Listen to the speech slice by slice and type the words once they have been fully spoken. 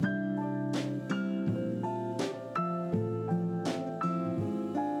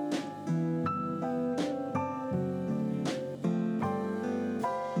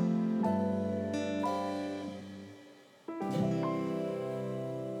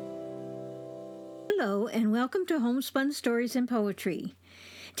Hello, and welcome to Homespun Stories and Poetry.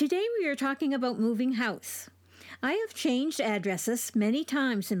 Today we are talking about moving house. I have changed addresses many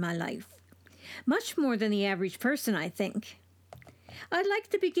times in my life, much more than the average person, I think. I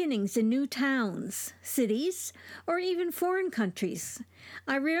like the beginnings in new towns, cities, or even foreign countries.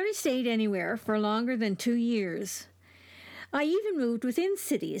 I rarely stayed anywhere for longer than 2 years. I even moved within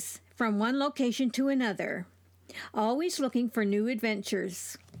cities, from one location to another, always looking for new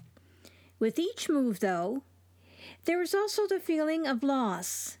adventures. With each move, though, there is also the feeling of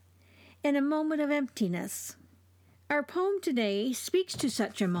loss and a moment of emptiness. Our poem today speaks to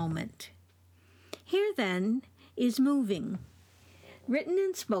such a moment. Here, then, is Moving, written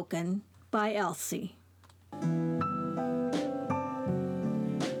and spoken by Elsie.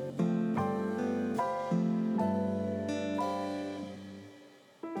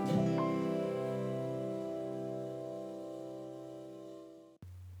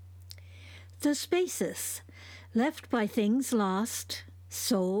 The spaces left by things lost,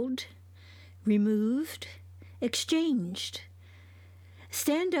 sold, removed, exchanged,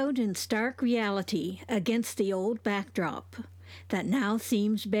 stand out in stark reality against the old backdrop that now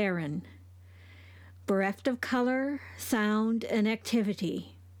seems barren, bereft of color, sound, and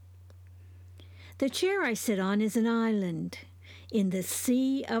activity. The chair I sit on is an island in this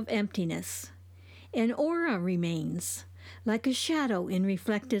sea of emptiness. An aura remains, like a shadow in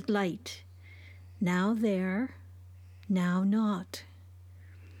reflected light, now there, now not.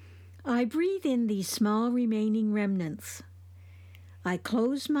 I breathe in these small remaining remnants. I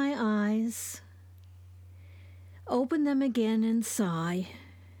close my eyes, open them again and sigh.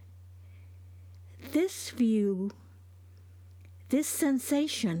 This view, this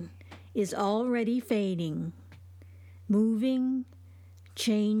sensation is already fading, moving,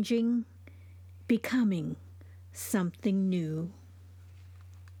 changing, becoming something new.